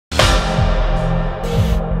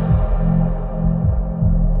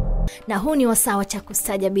na huu ni wasaa wa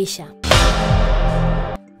Chakustajabisha.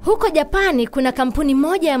 Huko Japani kuna kampuni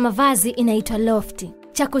moja ya mavazi inaitwa Lofty.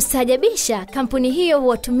 Chakustajabisha, kampuni hiyo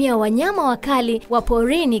huwatumia wanyama wakali wa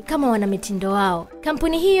porini kama wanamitindo wao.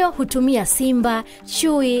 Kampuni hiyo hutumia simba,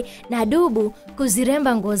 chui na dubu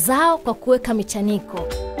kuziremba nguo zao kwa kuweka michaniko.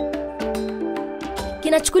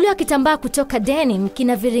 Kinachukuliwa kitambaa kutoka denim,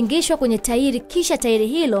 kinaviringishwa kwenye tairi, kisha tairi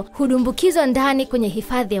hilo hudumbukizwa ndani kwenye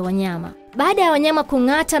hifadhi ya wanyama. Baada ya wanyama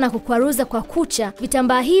kung'ata na kukwaruza kwa kucha,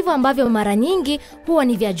 vitambaa hivyo ambavyo mara nyingi huwa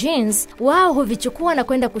ni vya jeans, wao huvichukua na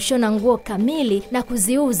kwenda kushona nguo kamili na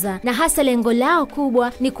kuziuza, na hasa lengo lao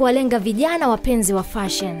kubwa ni kuwalenga vijana wapenzi wa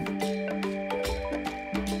fashion.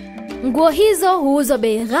 Nguo hizo huuzwa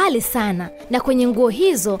bei ghali sana, na kwenye nguo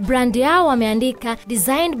hizo brand yao wameandika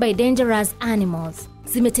designed by dangerous animals,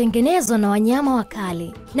 zimetengenezwa na wanyama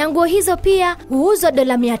wakali. Na nguo hizo pia huuzwa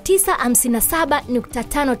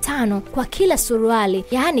 $957.55 kwa kila suruali,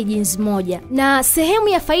 yaani jeans moja. Na sehemu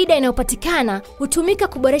ya faida inayopatikana hutumika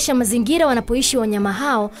kuboresha mazingira wanapoishi wanyama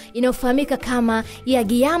hao, inayofahamika kama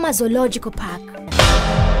Yagiyama Zoological Park.